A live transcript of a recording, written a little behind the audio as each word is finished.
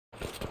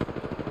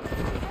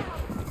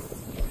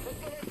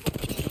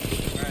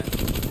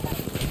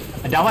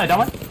Down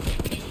one.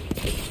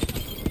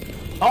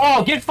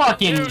 Oh, get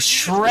fucking Dude,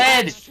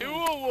 shredded.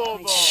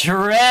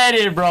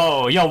 Shredded,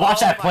 bro. Yo, watch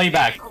that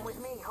playback.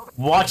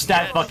 Watch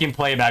that fucking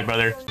playback,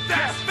 brother.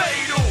 That's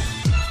fatal.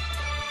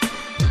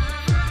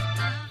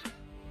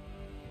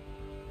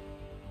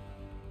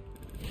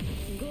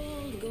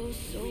 Gold goes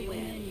so well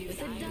with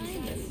a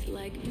diamond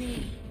like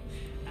me.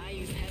 I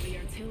use heavy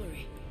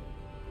artillery.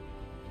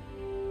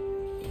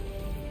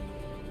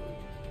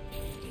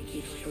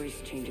 Each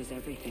choice changes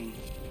everything.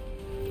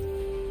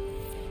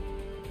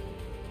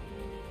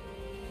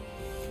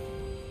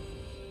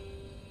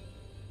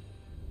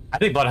 I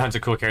think Bloodhound's a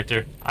cool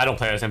character. I don't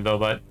play as him though,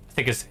 but I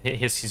think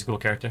he's a cool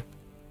character.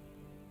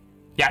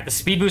 Yeah, the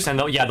speed boost and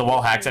the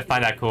wall hacks, I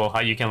find that cool. How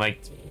you can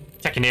like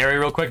check an area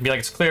real quick and be like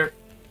it's clear.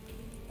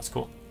 That's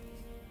cool.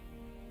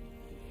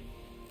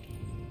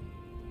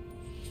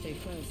 Stay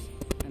close.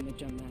 I'm the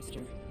jump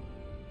master.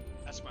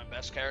 That's my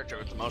best character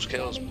with the most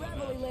kills.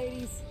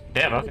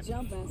 Damn, okay.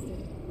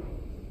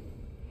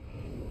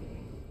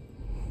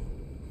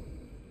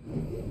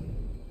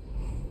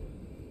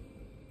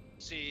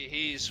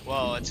 See,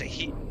 well, it's a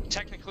he.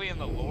 Technically, in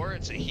the lore,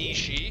 it's a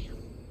he/she,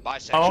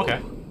 bisexual. Oh, okay.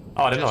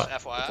 Oh, I didn't know Just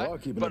that.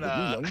 FYI. But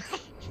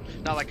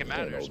not like it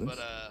matters. But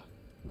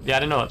yeah, I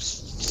didn't know that.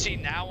 see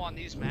now on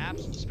these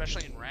maps,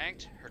 especially in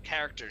ranked, her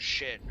character's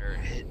shit or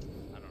I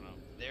don't know,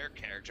 their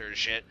character is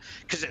shit.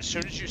 Because as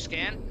soon as you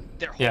scan,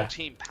 their whole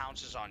team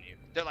pounces on you.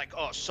 They're like,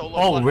 oh, solo.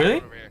 Oh, really?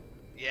 Over here.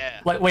 Yeah.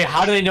 Like, wait,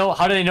 how do they know?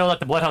 How do they know that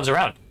the Bloodhound's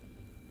around?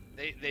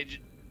 They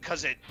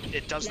because it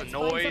does the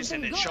noise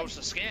and it shows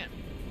the scan.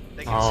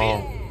 They can see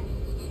it.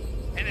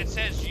 And it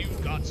says you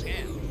got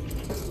scanned.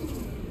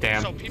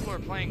 Damn. So people are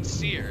playing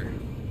Seer.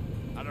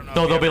 I don't know.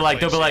 So they'll be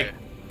like,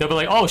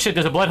 oh shit,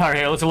 there's a Bloodhound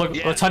here. Let's look.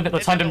 Yeah. Let's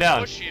hunt him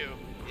down. Push you.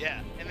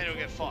 Yeah, and then it'll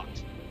get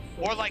fucked.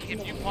 Or like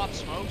if you pop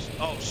smokes,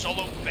 oh,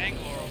 solo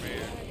Bangalore over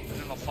here, and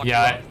then they'll fuck you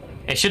up.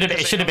 It should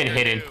have been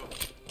hidden. New,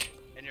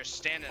 and you're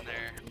standing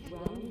there,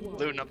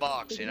 looting a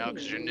box, you know,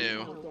 because you're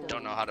new,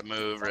 don't know how to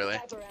move really.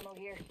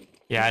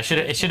 Yeah, it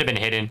should have been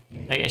hidden.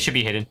 Like, it should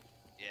be hidden.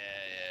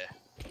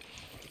 Yeah.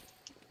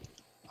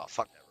 Oh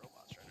fuck that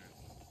robot's right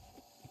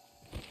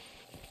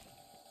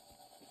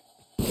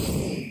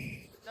there.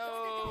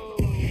 No.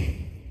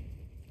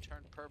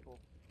 Turned purple.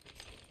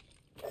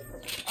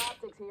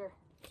 Optics here.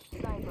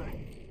 Sniper.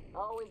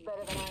 Always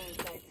better than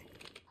iron sight.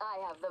 I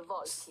have the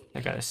vault key.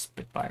 I got a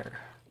Spitfire.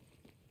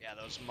 Yeah,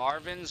 those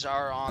Marvins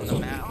are on the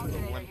map of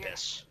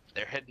Olympus.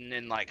 They're hidden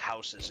in like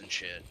houses and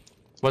shit.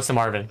 What's the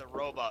Marvin? The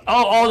robot.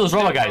 Oh, those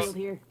robot guys.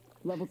 You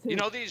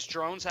know these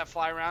drones that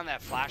fly around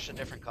that flash of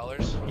different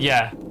colors?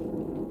 Yeah.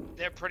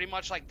 They're pretty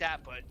much like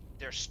that, but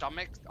their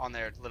stomach on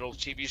their little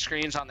TV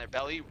screens on their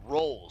belly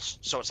rolls.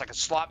 So it's like a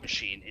slot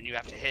machine, and you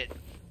have to hit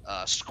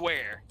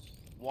square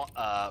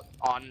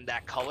on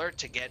that color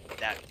to get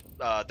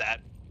that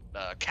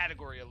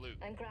category of loot.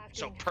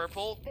 So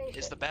purple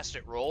is the best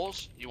it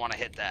rolls. You want to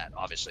hit that,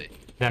 obviously.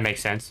 That makes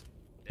sense.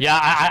 Yeah,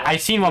 I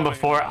seen one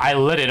before. I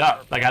lit it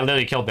up. Like, I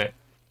literally killed it.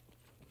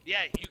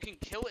 Yeah, you can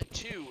kill it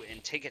too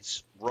and take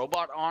its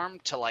robot arm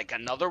to like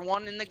another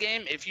one in the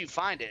game if you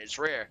find it. It's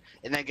rare,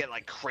 and then get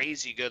like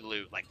crazy good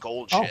loot, like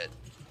gold shit.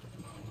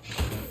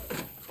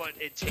 But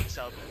it takes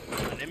up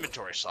an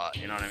inventory slot.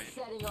 You know what I mean?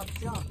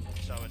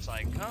 So it's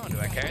like, oh, do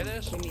I carry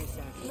this? Speaking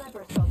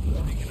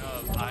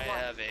of, I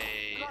have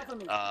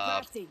I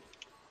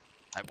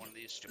have one of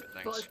these stupid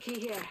things. Key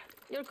here.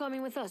 You're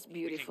coming with us,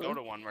 beautiful. We can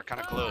go to one. We're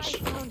kind of close.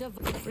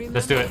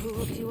 Let's do it. Who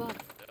hooked you up?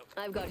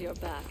 I've got your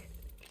back.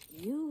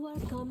 You are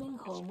coming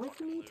home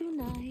with me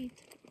tonight.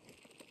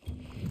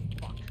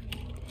 Fuck.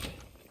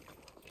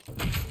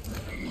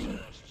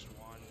 Closest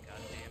one.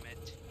 God damn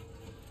it.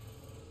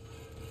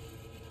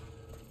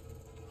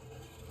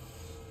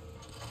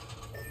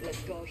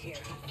 Let's go here.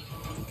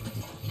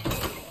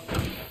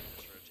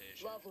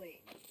 Rotation. Lovely.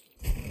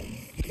 I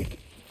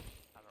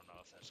don't know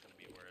if that's gonna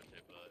be worth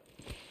it, but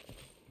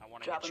I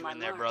want to get you in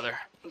there, brother.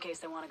 In case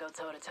they want to go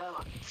toe to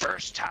toe.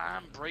 First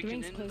time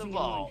breaking into the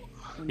vault.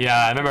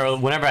 Yeah, I remember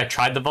whenever I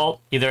tried the vault,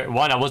 either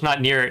one, I was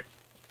not near it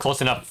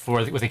close enough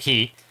with a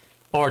key,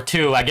 or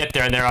two, I get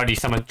there and there already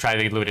someone tried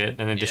to loot it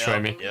and then destroy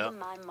me. Yeah.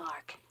 My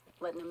mark.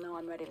 Letting them know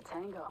I'm ready to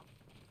tango.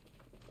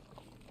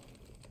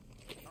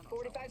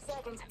 45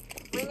 seconds.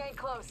 Ring ain't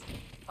close.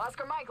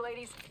 Oscar Mike,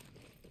 ladies.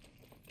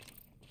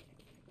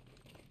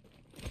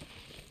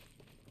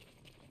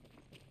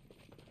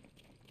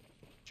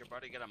 Did your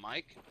buddy get a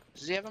mic?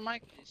 Does he have a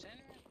mic? Did he say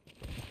anything?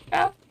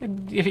 Yeah,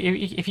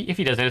 if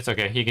he doesn't, it's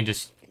okay. He can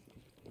just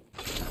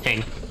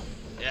ping.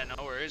 Yeah,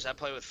 no worries. I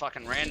play with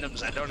fucking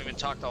randoms that don't even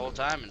talk the whole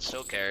time and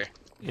still carry.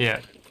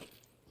 Yeah.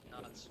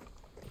 Nuts.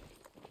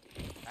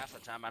 Half the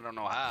time I don't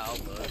know how,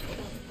 but...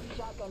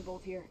 Shotgun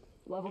bolt here.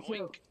 Level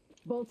 2.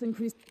 Bolts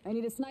increased. I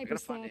need a sniper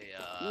stack.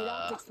 Need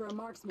optics for a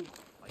marksman.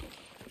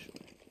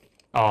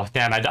 Oh,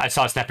 damn, I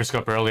saw a sniper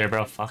scope earlier,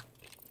 bro. Fuck.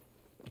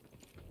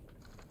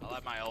 I'll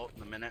have my ult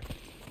in a minute.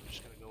 I'm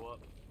just gonna go up.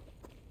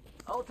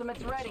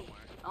 Ultimate's ready.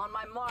 On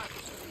my mark.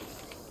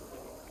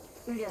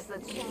 Yes,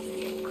 that's couldn't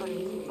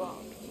keep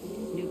up.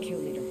 New kill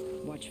leader.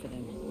 Watch for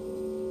them.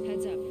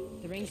 Heads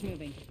up. The ring's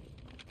moving.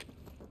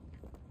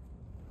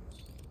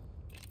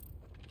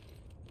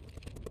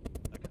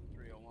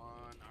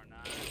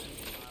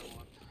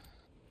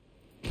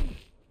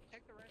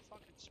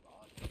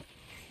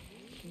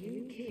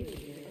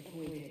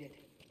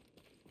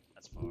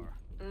 That's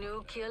far.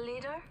 New kill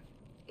leader?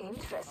 Oh,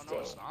 Interesting. no,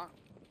 it's not.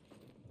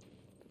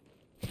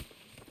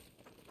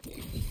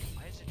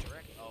 Why is it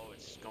direct? Oh,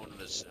 it's going to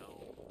the zone.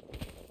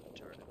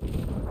 Turret.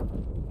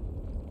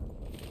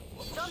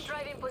 Jump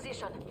drive in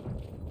position.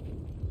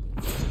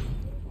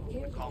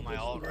 Call my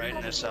ult right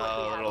in this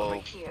Over little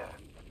here.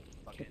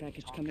 fucking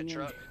package Tonka coming in.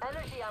 truck.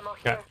 Energy ammo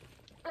Yeah. here.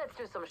 Let's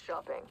do some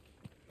shopping.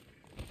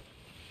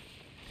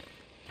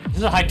 This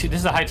is a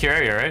high tier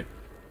area, right?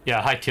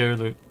 Yeah, high tier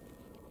loot.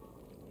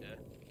 Yeah.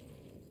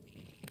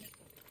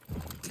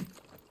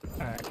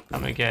 Alright, I'm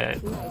gonna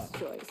get Nice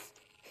choice.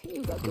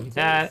 You got good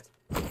that.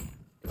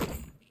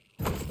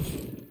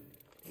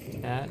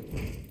 That.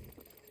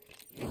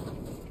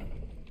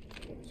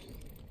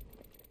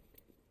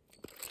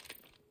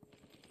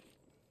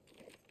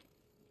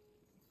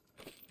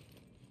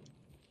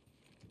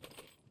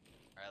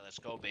 Alright, let's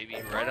go, baby.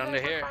 Right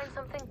under here. Find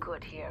something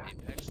good here.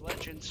 Apex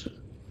Legends.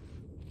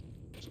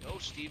 Let's go,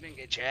 Steven.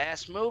 Get your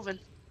ass moving.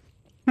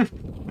 Let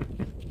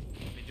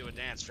me do a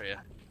dance for you.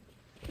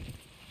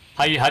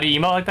 How do you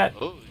emote like that?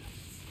 Ooh.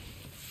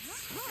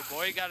 Your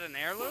boy got an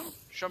heirloom?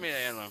 Show me the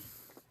heirloom.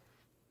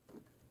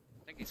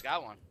 I think he's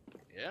got one.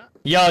 Yeah.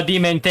 Yo,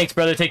 Demon, thanks,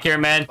 brother. Take care,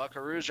 man.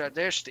 Buckaroos right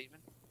there, Steven.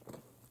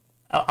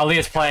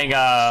 Aaliyah's playing.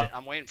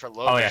 I'm waiting for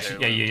Logan. Oh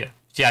yeah,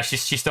 yeah.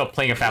 She's still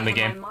playing a family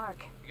game.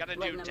 Mark. You gotta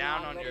Letting do them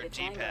down know on I'm your ready to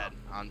tango.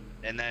 D-pad,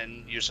 and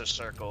then use a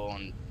circle,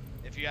 and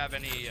if you have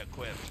any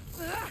equipped.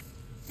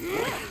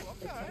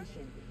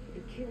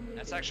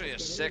 That's actually a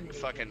sick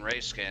fucking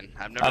race skin.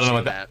 I've never I don't know seen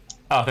what that.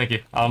 Oh, thank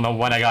you. I don't know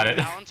when I got it.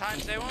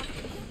 Valentine's Day one?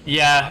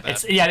 Yeah,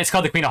 Not bad. it's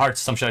called the Queen of Hearts,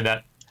 some shit like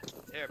that.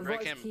 Here,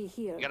 break him. Voice key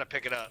here. You gotta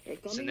pick it up.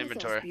 It's in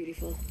inventory.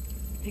 Beautiful.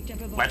 Picked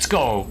up a vault. Let's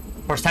go.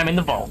 First time in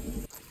the vault.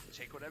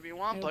 Take whatever you I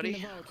want, opened the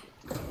buddy.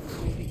 vault.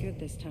 Might be good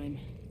this time.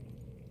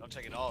 Don't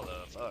take it all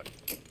though. Fuck.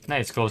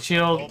 Nice gold Whole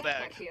shield.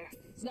 bag. Here.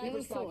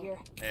 Sniper stock here.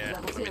 Yeah,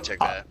 Level let me two. take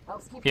that.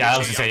 Helps keep Yeah, I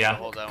was Actually, gonna say yeah, yeah.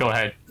 hold that Go one.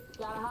 ahead.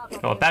 Gotta hop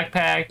up Go there.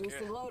 backpack.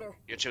 Boosted loader.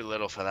 You're too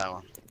little for that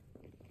one.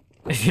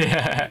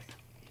 Yeah.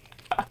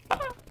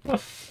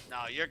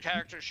 No, your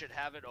character should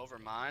have it over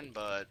mine,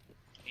 but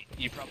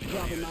you probably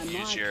Dropping my don't use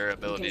mark your in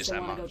abilities case I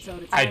that wanna go much. toe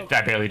to I toe.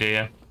 barely do,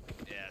 yeah.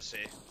 Yeah, see,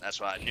 that's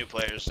why new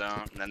players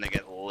don't, and then they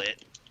get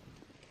lit.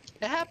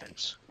 It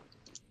happens.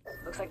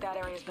 Looks like that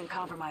area's been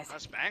compromised.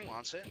 Unless Bang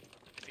wants it.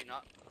 If he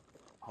not,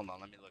 hold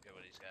on, let me look at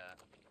what he's got.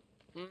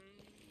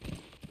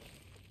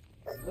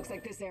 Looks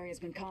like this area's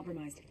been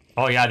compromised.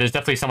 Oh yeah, there's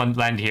definitely someone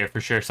landed here for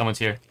sure. Someone's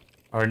here.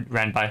 Or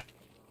ran by.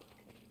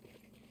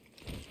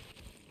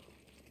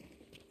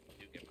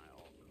 You get my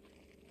ult.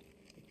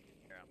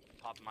 Here, I'm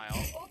popping my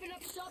ult. Open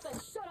up shop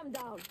and shut him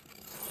down.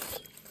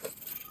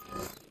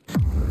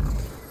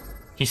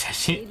 He said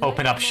she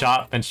open up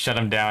shop and shut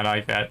him down. I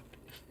like that.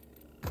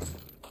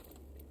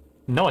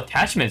 No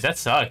attachments. That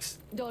sucks.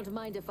 Don't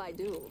mind if I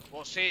do.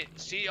 Well, see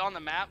on the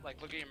map,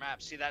 like look at your map.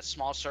 See that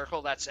small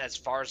circle? That's as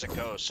far as it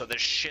goes. So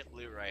there's shit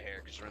loot right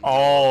here because we're in the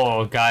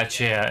Oh,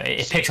 gotcha.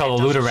 It See, picks all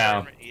the does loot a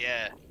around. certain-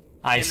 yeah.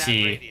 I in that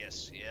see.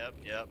 radius.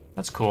 Yep.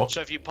 That's cool. So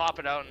if you pop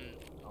it out and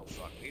oh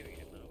fuck, we gotta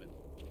get moving.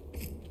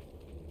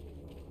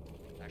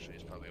 Actually,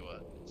 it's probably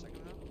what second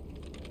half?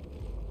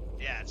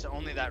 Yeah, it's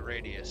only that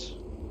radius.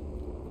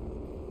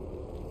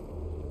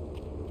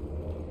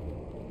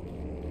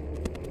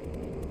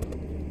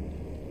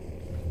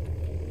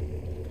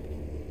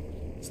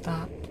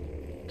 Stop.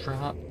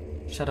 Drop.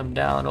 Shut him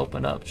down.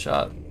 Open up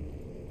shop.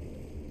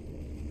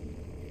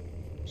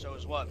 So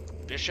is what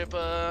Bishop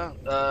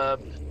viewer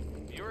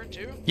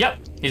too? Yep.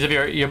 He's a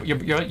viewer.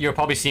 You'll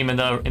probably see him in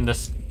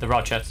the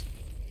raw chats.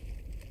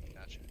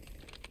 Gotcha.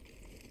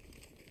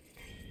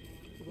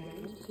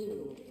 Round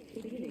 2.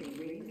 Beginning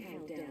ring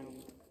countdown.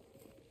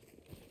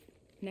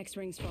 Next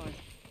ring's far.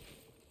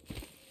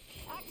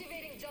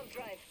 Activating jump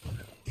drive.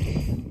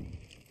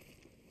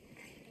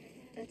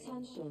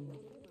 Attention.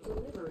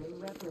 Delivering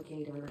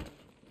replicator.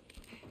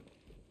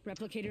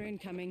 Replicator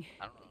incoming.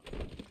 I don't know.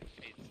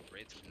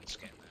 Wraith can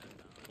scan that.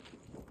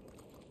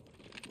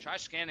 Try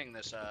scanning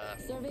this,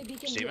 Survey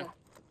beacon Steven. here.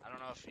 I don't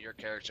know if your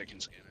character can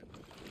scan it.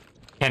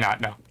 Cannot.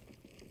 No.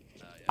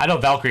 Yeah. I know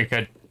Valkyrie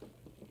could.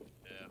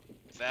 Yeah.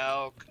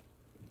 Valk.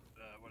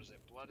 What is it?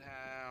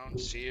 Bloodhound,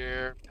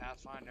 Seer,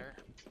 Pathfinder.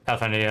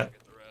 Pathfinder. Yeah. Get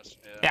the rest.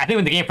 Yeah. I think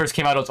when the game first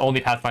came out, it was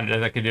only Pathfinder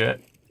that could do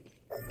it.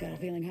 Got a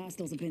feeling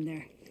hostiles have been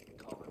there.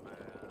 Call him,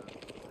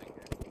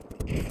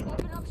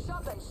 Open up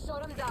shop and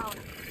shut him down.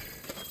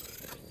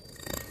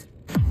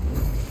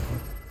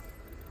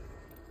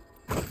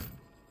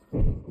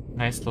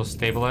 Nice little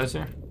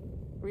stabilizer.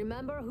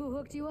 Remember who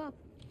hooked you up?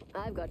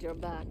 I've got your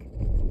back.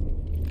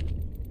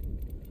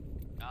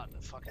 God, the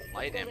fucking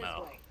light ammo.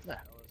 What the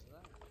hell is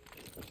that?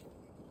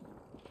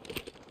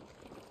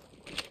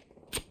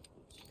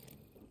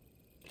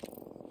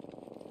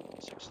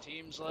 6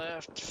 teams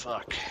left.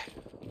 Fuck.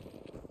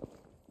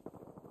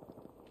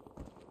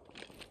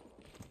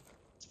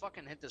 Let's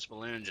fucking hit this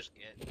balloon and just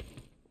get. I'm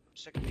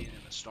sick of being in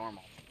the storm.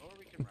 Or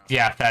we can run.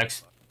 Yeah.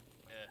 Facts.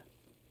 Yeah.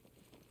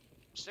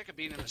 I'm sick of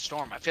being in the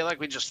storm. I feel like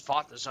we just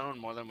fought the zone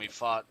more than we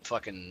fought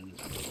fucking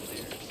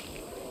players.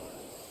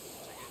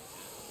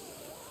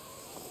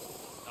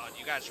 God,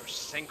 you guys were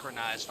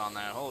synchronized on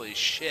that. Holy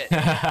shit.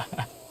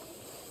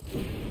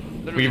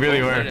 We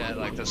really were. At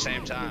like the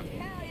same time.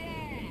 Hell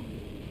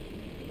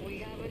yeah! We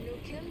have a new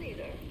kill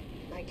leader.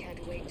 I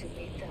can't wait to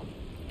meet them.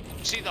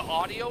 See, the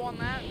audio on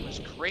that was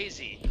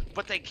crazy,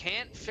 but they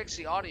can't fix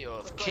the audio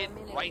of kid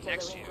right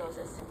next to you.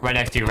 Right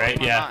next to you,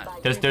 right? Yeah.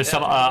 There's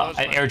some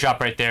an airdrop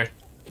right there.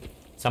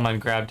 Someone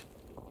grabbed.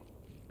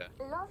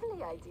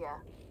 Lovely idea.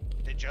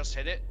 They just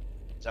hit it?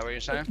 Is that what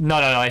you're saying?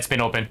 No. It's been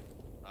open.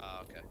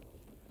 Oh, okay.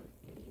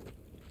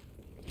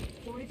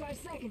 45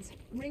 seconds.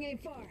 Ring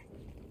ain't far.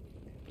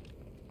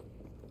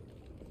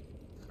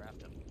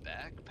 Craft a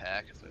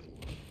backpack if we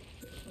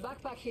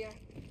Backpack here.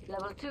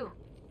 Level 2.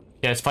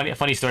 Yeah, it's funny. A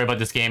funny story about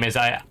this game is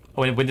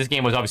when this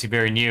game was obviously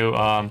very new.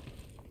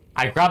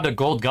 I grabbed a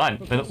gold gun.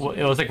 It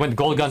was like when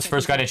gold guns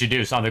first got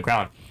introduced on the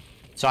ground.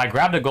 So I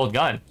grabbed a gold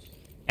gun,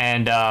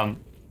 and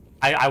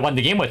I won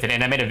the game with it.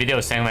 And I made a video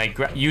saying like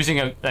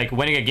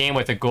winning a game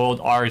with a gold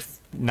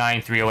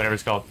R93 or whatever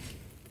it's called.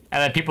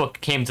 And then people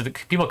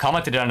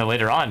commented on it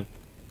later on,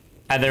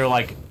 and they were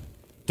like,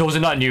 "Those are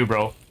not new,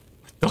 bro.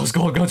 Those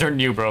gold guns aren't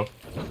new, bro."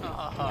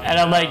 And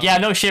I'm like, "Yeah,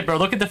 no shit, bro.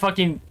 Look at the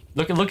fucking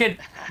look at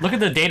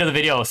the date of the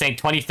video saying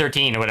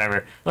 2013 or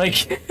whatever."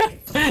 Like.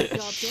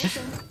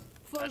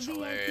 That's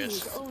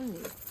hilarious.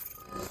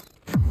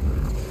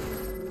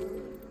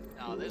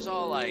 No, there's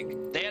all like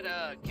they had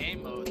a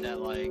game mode that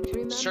like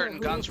certain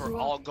guns were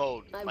all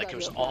gold, like it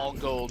was all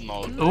gold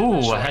mode.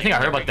 Ooh, So, I think I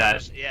heard about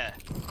that. Yeah,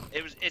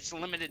 it's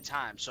limited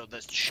time. So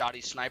the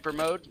shoddy sniper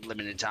mode,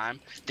 limited time.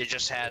 They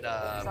just had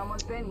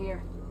Someone's been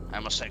here. I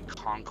almost said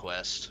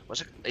Conquest.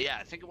 Was it? Yeah,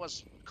 I think it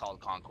was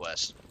called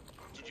Conquest.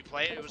 Did you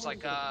play it? It was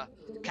like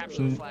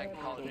Capture the Flag in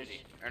Call of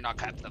Duty, or not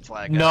Capture the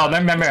Flag. No,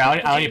 remember,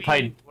 I only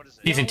played what is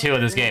it? season 2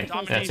 of this game.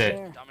 That's it.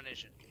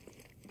 Domination.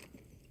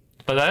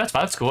 But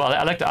that's cool.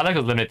 I like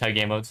those limited time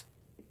game modes.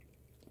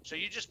 So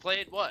you just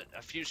played what?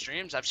 A few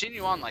streams? I've seen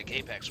you on like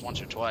Apex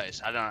once or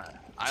twice. I don't.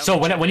 So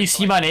when you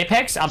see me on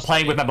Apex, I'm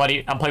playing with my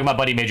buddy. I'm playing with my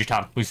buddy Major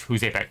Tom,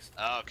 who's Apex.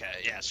 Oh, okay,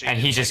 yeah. So And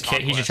he's just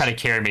trying to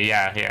carry me.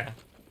 Yeah. Yeah.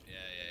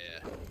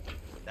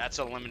 That's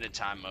a limited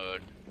time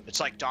mode. It's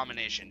like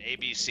domination,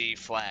 ABC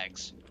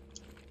flags.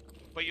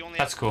 But you only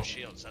That's have cool.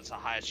 shields. That's the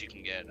highest you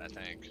can get, I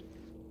think.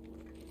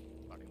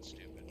 Fucking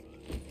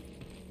stupid.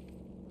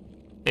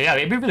 Yeah,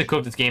 it'd be really cool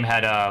if this game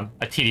had a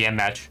TDM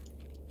match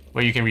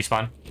where you can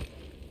respawn.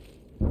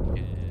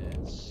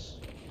 Yes.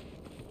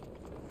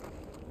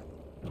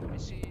 Let me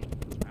see.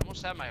 I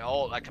almost have my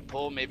ult. I could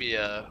pull maybe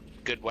a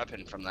good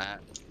weapon from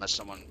that, unless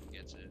someone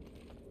gets it.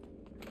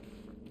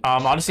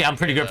 Honestly, I'm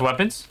pretty good for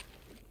weapons.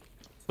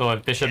 So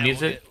if Bishop Yeah,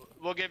 needs it.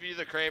 We'll give you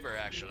the Kraber,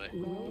 actually.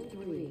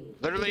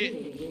 Literally.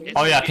 It's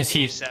Oh yeah, cause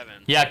he's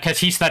 7.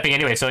 sniping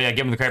anyway. So yeah,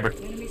 give him the Kraber.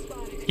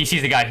 He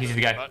sees the guy.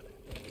 What?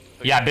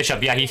 Yeah,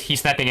 Bishop. Yeah, he's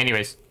sniping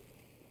anyways.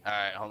 All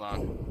right, hold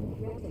on.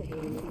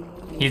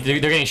 They're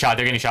getting shot.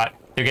 They're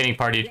getting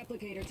partied.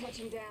 Replicator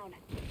touching down.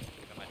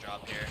 Got my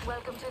drop here.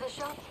 Welcome to the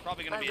shop.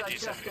 Probably gonna be a I've got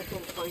decent. just the thing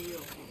for you.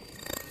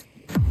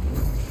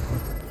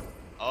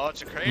 Oh,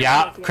 it's a Kraber.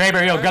 Yeah,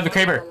 Kraber. Yo, grab the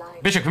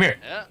Kraber. Bishop, come here.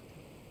 Yeah.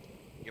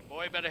 Your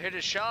boy better hit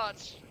his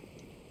shots.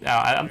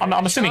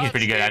 I'm assuming he's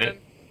pretty good at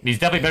it. He's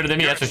definitely better than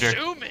me. You're That's for sure.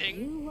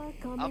 assuming?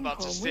 I'm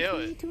about to steal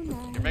it.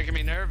 You're making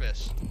me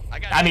nervous.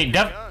 I mean,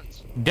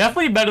 guns.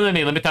 definitely better than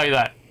me. Let me tell you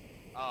that.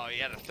 Oh, he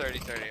had a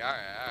 30-30. All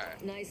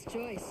right. Nice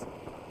choice.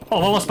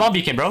 Oh, what spawn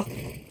beacon, bro?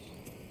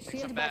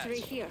 Shield battery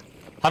here.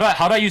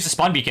 How do I use the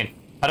spawn beacon?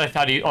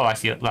 How do you? Oh, I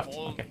see it left.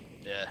 Okay.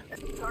 Yeah.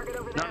 Target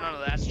over No,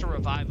 there. that's to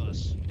revive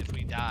us if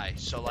we die.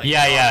 So like.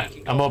 Yeah, we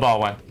can a go- mobile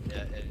one.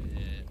 Yeah.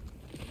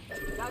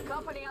 Got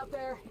company out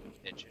there.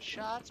 Hit your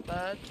shots,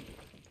 bud.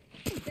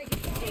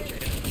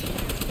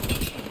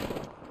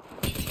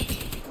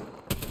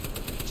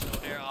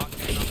 Still here,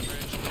 Octane on the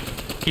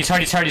bridge. He's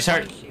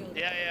hurt.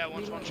 Yeah,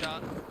 one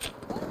shot.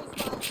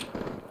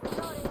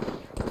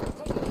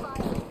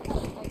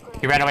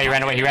 He ran away.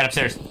 He ran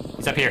upstairs.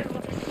 He's up here. Give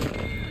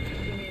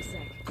me a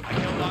sec. I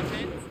killed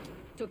Octane.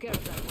 Took care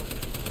of that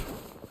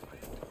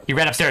one. He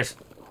ran upstairs.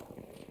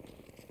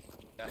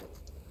 Okay.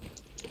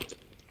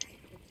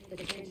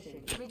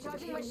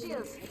 Recharging my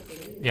shields.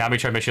 Yeah, I'm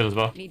recharging my shield as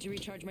well. Need to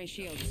recharge my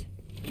shields.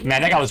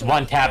 Man, that guy was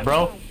one tap,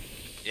 bro.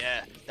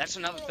 Yeah, that's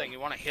another thing. You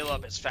want to heal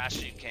up as fast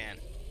as you can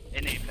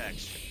in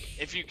Apex,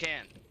 if you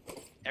can.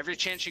 Every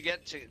chance you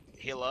get to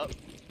heal up,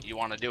 you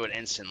want to do it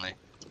instantly.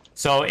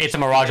 So it's a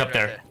mirage up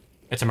there.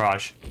 It's a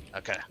mirage.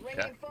 Okay. Ring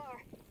Okay. ain't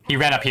far. He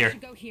ran up here.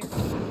 Go here.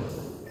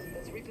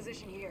 Let's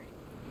reposition here.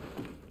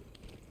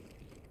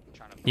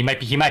 He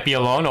might be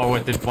alone or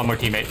with one more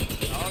teammate.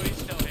 Oh, he's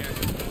still here.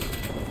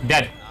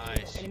 Dead.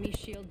 Nice. Enemy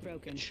shield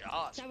broken. Good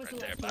shots That was right the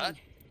there, last bud. one.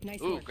 Nice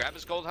Ooh, work. grab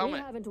his gold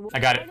helmet. I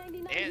got it.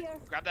 And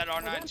grab that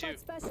R9 too.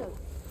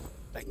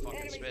 Like fucking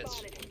Enemy spits.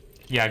 spotted.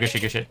 Yeah, good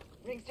shit.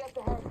 Rings just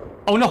ahead.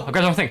 Oh no, I got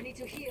the wrong thing. Need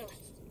to heal.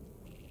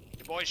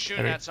 Your boy's shooting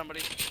Alright. at somebody.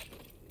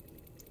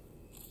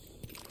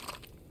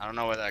 I don't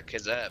know where that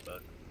kid's at,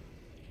 but.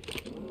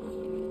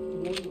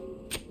 In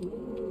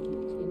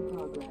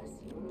progress.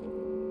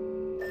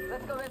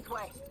 Let's go this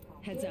way.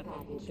 Heads up.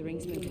 The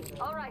ring's moving.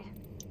 All right.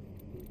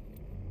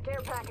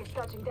 Care package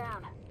touching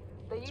down.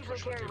 They usually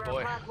push with carry your around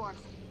boy. platforms.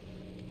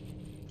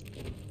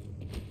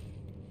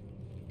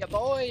 Yeah,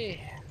 boy.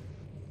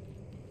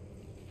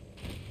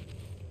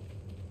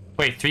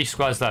 Wait, 3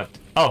 squads left.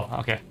 Oh,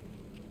 okay.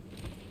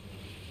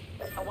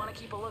 I want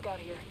to keep a lookout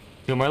here.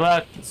 2 more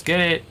left. Let's get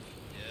it.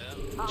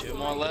 Yeah, 2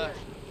 more left.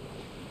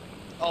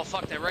 Oh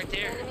fuck, they're right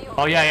there.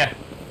 Oh yeah, yeah.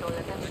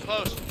 They're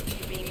close.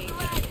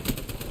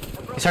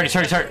 He's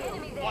hurt.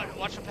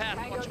 Watch the path.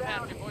 Watch the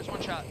path. Your boy's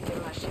 1 shot.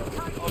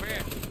 Over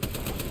here.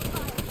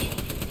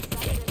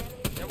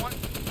 They're one's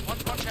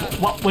 1 shot.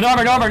 What? No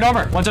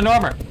armor. One's on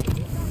armor.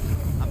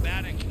 I'm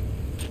batting.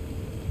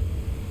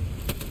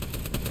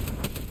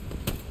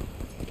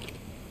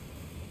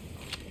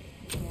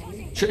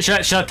 Should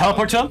I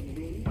teleport to him?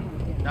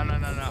 No. I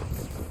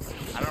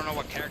don't know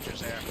what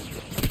characters they are.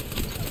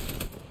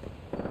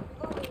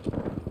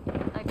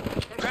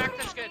 Crack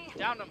this kid.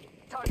 Down him.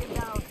 Target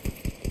down.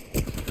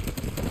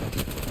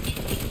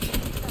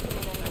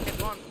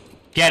 Hit 1.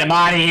 Get him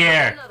out of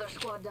here. Another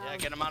squad down. Yeah,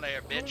 get him out of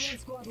here, bitch.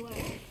 Squad left.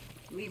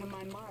 Leaving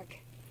my mark.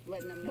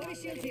 Letting them know.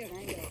 Shield here.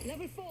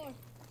 Level 4.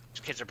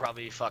 These kids are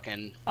probably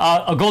fucking.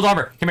 A gold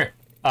armor. Come here.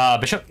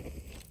 Bishop.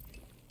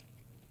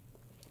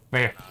 Right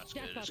here. No, it's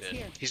good.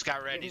 He's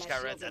got red.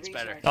 That's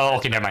better. Oh,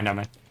 okay. Never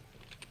mind.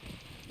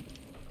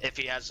 If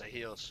he has the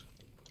heals.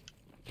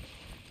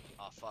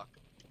 Oh fuck.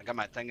 I got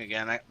my thing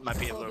again. I might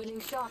be able to Opening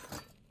shop.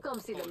 Come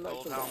see the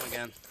gold merchant. helm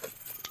again.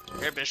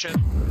 Here, Bishop.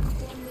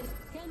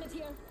 Helmet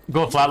here.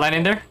 Gold flatline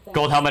in there.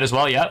 Gold helmet as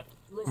well. Yep.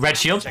 Red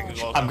shield. Take a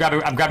gold I'm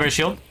helmet. grabbing a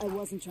shield. I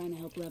wasn't trying to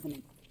help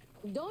Revenant.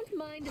 Don't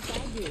mind if I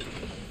do.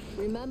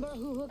 Remember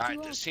who hooked Alright,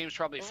 you this up? team's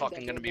probably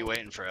fucking gonna be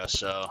waiting for us,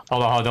 so.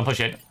 Hold on. Don't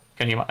push it.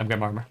 I'm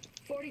grabbing armor.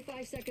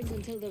 45 seconds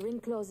until the ring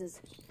closes.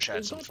 Should add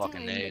We've some got fucking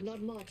time, but nades.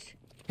 not much.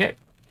 Okay.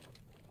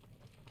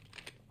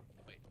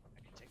 Wait, I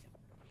can take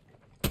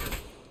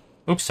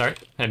it. Oops, sorry. I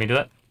didn't mean to do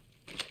that.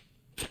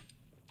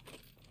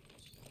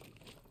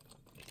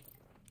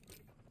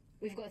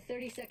 We've got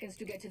 30 seconds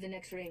to get to the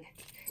next ring.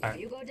 Alright.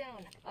 If you go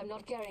down, I'm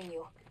not carrying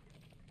you.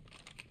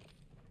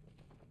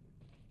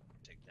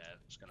 Take that.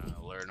 It's gonna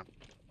alert him.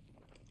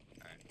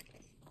 Alright.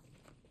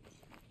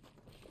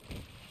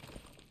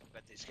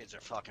 Bet these kids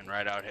are fucking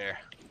right out here.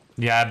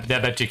 Yeah, I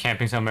bet you're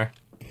camping somewhere.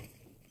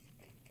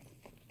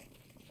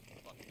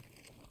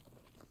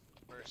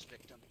 First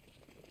victim.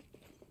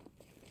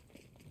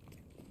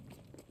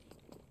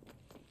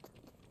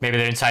 Maybe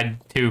they're inside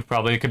too,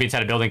 probably. It could be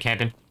inside a building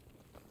camping.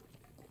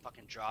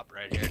 Fucking drop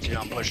right here, too.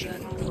 I'm pushing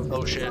it.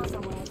 Oh shit.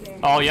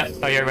 Oh, yeah.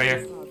 Oh, yeah, right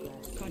here.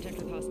 Contact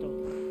with hostile.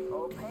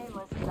 Oh,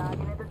 painless.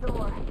 Knocking at the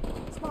door.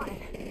 Spotted.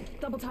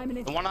 Double timing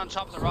it. The one on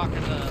top of the rock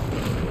is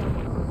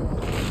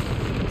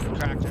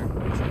cracked her.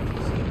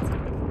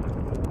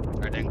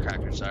 Or didn't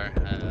crack her, sorry.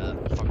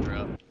 Fucked her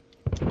up.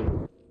 I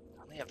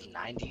only have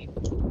 90.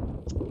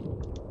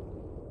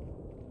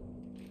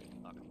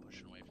 Fuck, I'm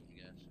pushing away from you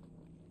guys.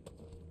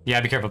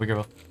 Yeah, be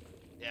careful.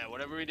 Yeah,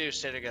 whatever we do,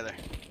 stay together.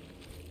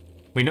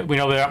 We know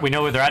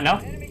where they're at now.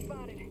 Enemy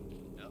spotted.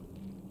 Yep.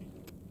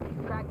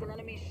 Cracked an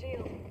enemy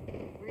shield.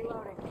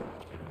 Reloading.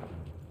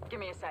 Give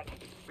me a sec.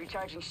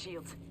 Recharging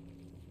shields.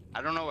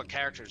 I don't know what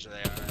characters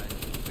they are.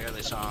 I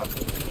barely saw them.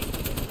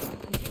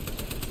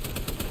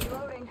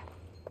 Reloading.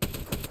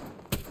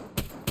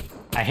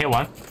 I hit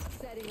one.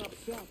 Setting up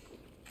shop.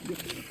 They're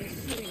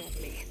shooting at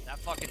me. That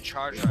fucking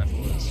charge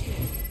rifle is.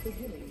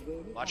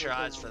 Watch your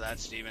eyes for that,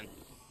 Steven.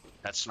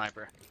 That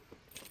sniper.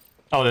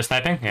 Oh, they're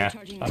sniping? Yeah.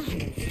 Fuck.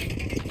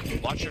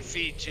 Watch your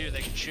feet too,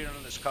 they can shoot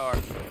under this car.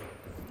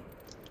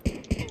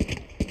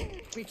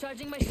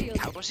 Recharging my shield.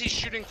 How was he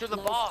shooting through the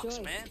Nice box,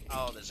 choice. man?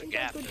 Oh, there's a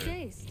gap Good there.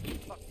 taste.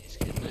 Fuck these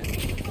kids, man.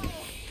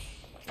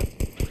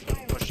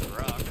 Push the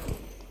rock.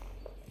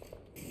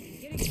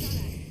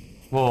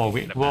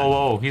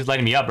 Whoa. He's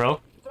lighting me up,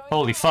 bro.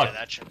 Holy fuck.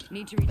 Yeah,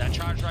 that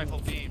charge rifle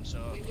beam,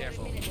 so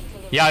careful.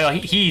 Yeah,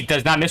 he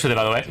does not miss with it,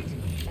 by the way.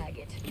 Bag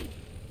it.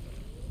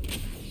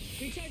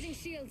 Recharging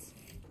shields.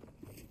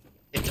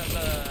 It does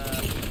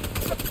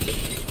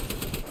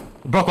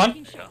Broke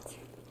one.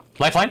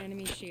 Lifeline.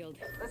 Enemy shield.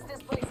 Let's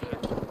displace here.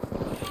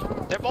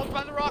 They're both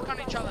by the rock on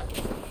each other.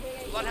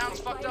 Bloodhound's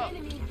fucked up.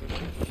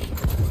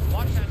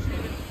 Watch that,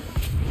 Steven.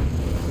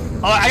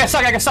 Oh, I got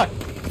stuck.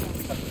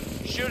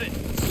 Shoot it.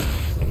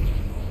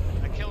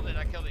 I killed it,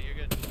 you're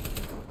good.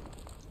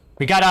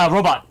 We got a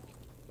robot.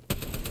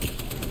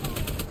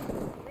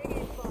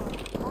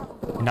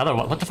 Another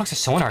one. What the fuck's a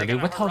sonar,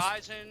 dude? What the hell?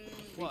 Horizon,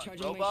 what,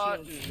 robot,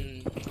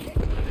 and... I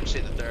didn't see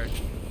the third.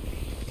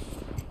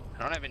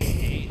 I don't have any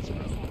aids,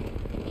 bro.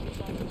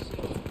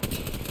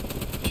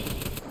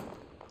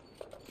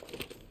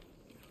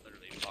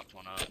 Literally fucked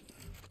one up.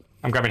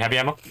 I'm grabbing heavy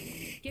ammo.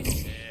 Yeah.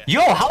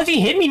 Yo, how does he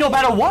hit me no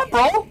matter what,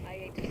 bro?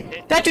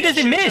 That dude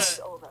doesn't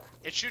miss.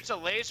 It shoots a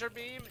laser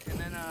beam and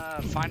then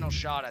a final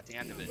shot at the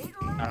end of it.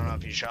 I don't know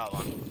if you shot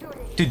one.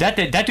 Dude, that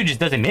dude just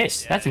doesn't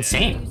miss. That's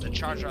insane. The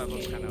charge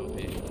rifle's kind of OP.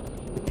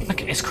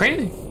 Like, it's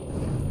crazy.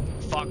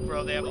 Fuck,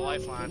 bro, they have a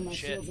lifeline.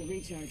 Shit.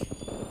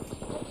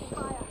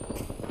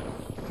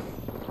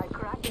 I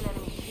cracked an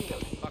enemy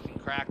shield. Fucking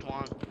cracked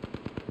one.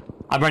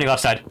 I'm running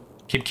left side.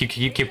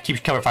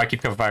 Keep cover fire.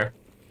 Keep cover fire.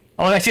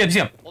 Oh, I see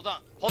him. Hold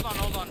on.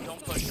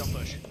 Don't push.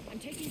 I'm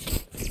taking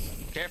shots.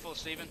 Careful,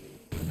 Steven.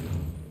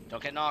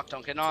 Don't get knocked.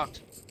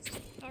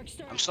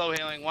 I'm slow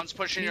healing. One's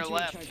pushing your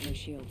left. My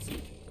shields.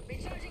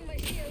 Recharging my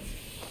shields.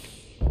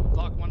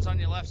 Fuck, one's on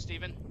your left,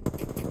 Steven.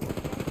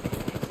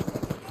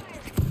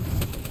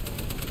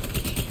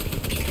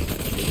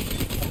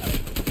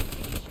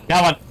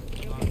 Got one.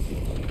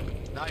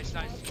 Nice.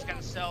 He's got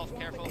a stealth.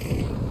 Careful.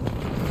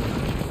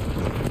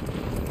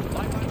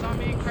 Lifeline's on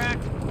me.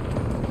 Cracked.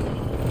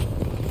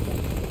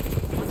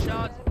 One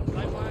shot.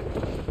 Lifeline.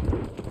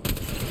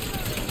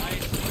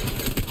 Nice.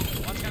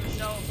 One's got a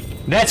stealth.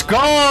 Let's go.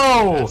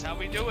 That's how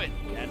we do it.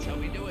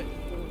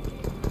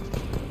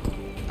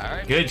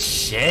 Alright. Good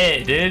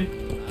shit, dude.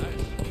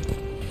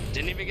 Nice.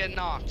 Didn't even get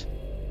knocked.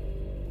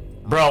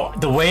 Bro,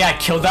 the way I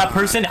killed that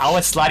person, I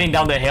was sliding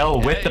down the hill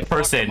with the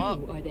person.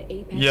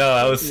 Yo,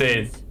 I was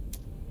saying.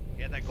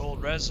 Get that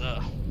gold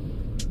reza.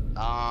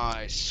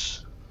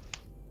 Nice.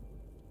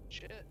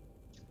 Shit.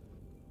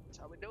 That's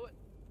how we do it.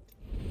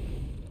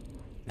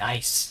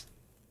 Nice.